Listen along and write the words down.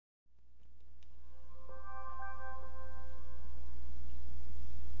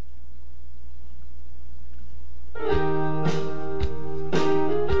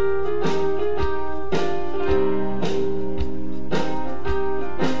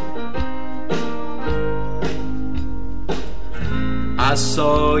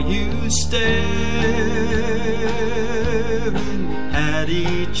saw you staring at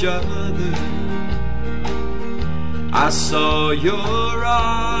each other. I saw your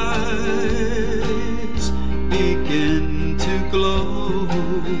eyes begin to glow,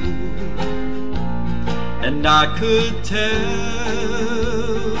 and I could tell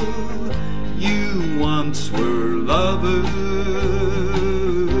you once were lovers.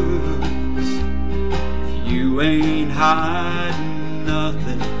 You ain't hiding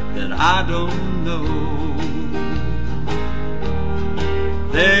nothing that I don't know.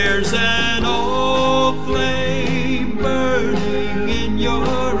 There's an old flame burning in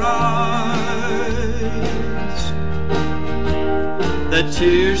your eyes that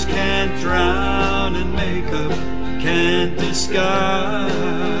tears can't drown and makeup can't disguise.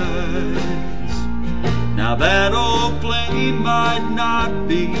 Now that old flame might not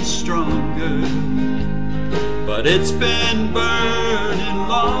be stronger, but it's been burning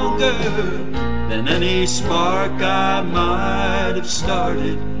longer than any spark I might have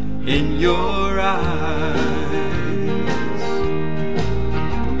started in your eyes.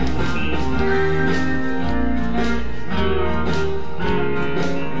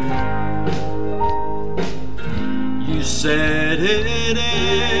 You said it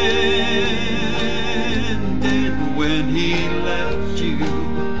ended when he left you.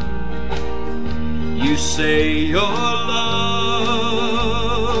 You say your love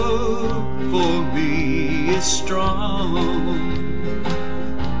for me is strong,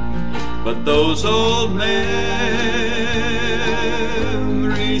 but those old memories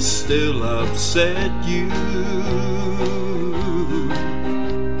still upset you.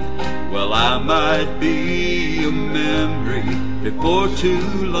 Well, I might be a memory before too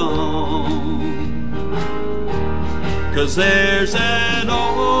long, 'cause there's an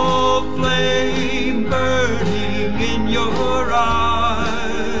old flame burning in your eyes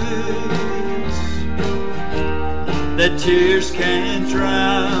that tears can't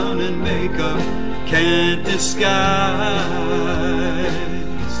drown and makeup can't disguise.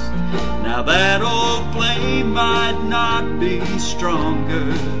 Now that old flame might not be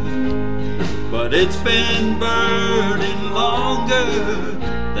stronger, but it's been burning longer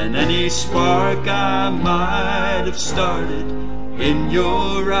than any spark I might have started in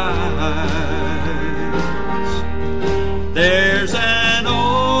your eyes. There's an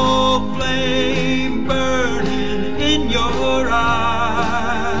old flame burning in your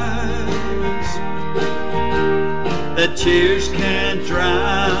eyes that tears can't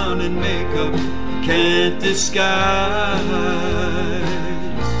drown and makeup can't disguise.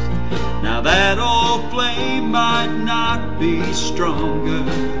 Now that old flame might not be stronger,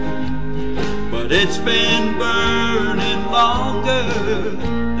 but it's been burning longer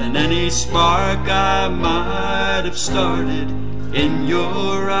than any spark I might have started in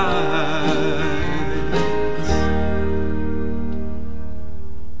your eyes.